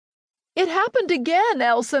"It happened again,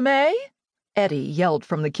 Elsa May!" Eddie yelled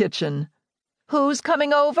from the kitchen. "Who's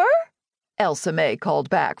coming over?" Elsa May called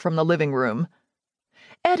back from the living room.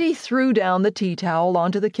 Eddie threw down the tea towel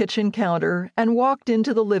onto the kitchen counter and walked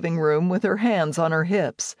into the living room with her hands on her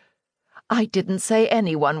hips. "I didn't say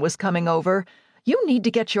anyone was coming over. You need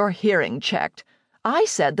to get your hearing checked. I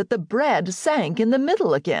said that the bread sank in the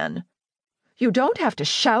middle again." "You don't have to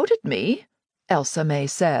shout at me," Elsa May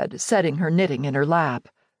said, setting her knitting in her lap.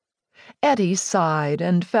 Eddie sighed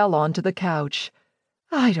and fell onto the couch.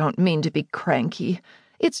 "I don't mean to be cranky.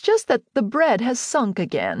 It's just that the bread has sunk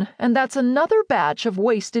again, and that's another batch of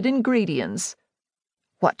wasted ingredients."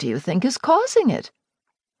 "What do you think is causing it?"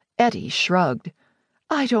 Eddie shrugged.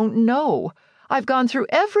 "I don't know. I've gone through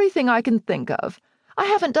everything I can think of. I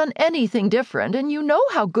haven't done anything different, and you know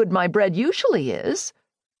how good my bread usually is."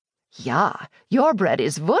 "Ja, your bread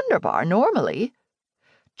is wunderbar normally."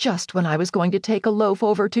 "Just when I was going to take a loaf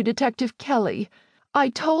over to Detective Kelly, I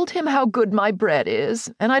told him how good my bread is,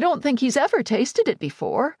 and I don't think he's ever tasted it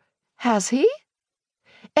before. Has he?"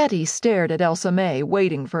 Eddie stared at Elsa May,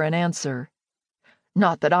 waiting for an answer.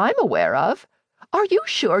 "Not that I'm aware of. Are you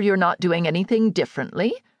sure you're not doing anything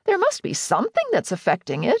differently? There must be something that's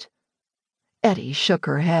affecting it." Eddie shook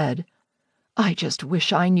her head. "I just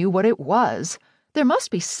wish I knew what it was. There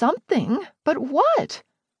must be something, but what?"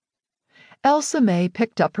 Elsa May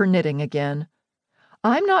picked up her knitting again.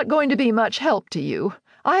 "I'm not going to be much help to you.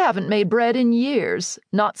 I haven't made bread in years,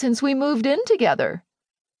 not since we moved in together."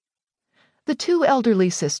 The two elderly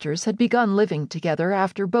sisters had begun living together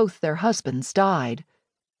after both their husbands died.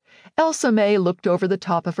 Elsa May looked over the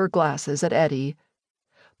top of her glasses at Eddie.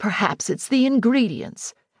 "Perhaps it's the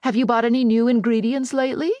ingredients. Have you bought any new ingredients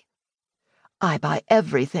lately?" "I buy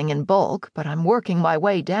everything in bulk, but I'm working my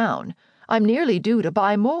way down. I'm nearly due to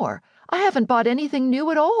buy more. I haven't bought anything new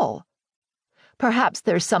at all." "Perhaps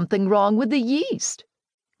there's something wrong with the yeast."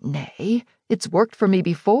 "Nay, it's worked for me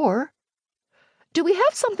before." "Do we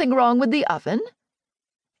have something wrong with the oven?"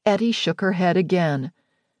 Eddie shook her head again.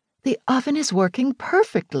 "The oven is working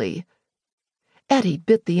perfectly." Eddie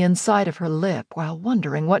bit the inside of her lip while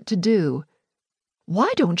wondering what to do.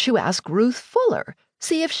 "Why don't you ask Ruth Fuller?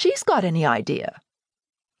 See if she's got any idea."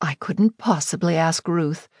 "I couldn't possibly ask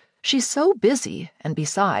Ruth. She's so busy, and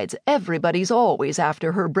besides, everybody's always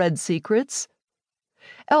after her bread secrets."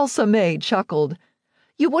 Elsa May chuckled.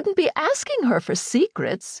 "You wouldn't be asking her for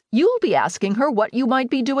secrets. You'll be asking her what you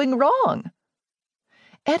might be doing wrong."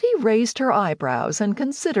 Eddie raised her eyebrows and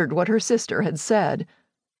considered what her sister had said.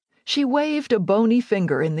 She waved a bony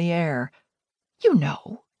finger in the air. "You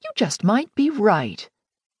know, you just might be right."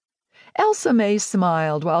 Elsa May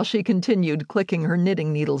smiled while she continued clicking her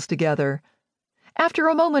knitting needles together. After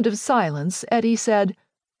a moment of silence, Eddie said,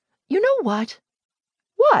 "You know what?"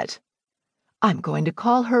 "What?" "I'm going to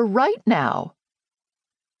call her right now."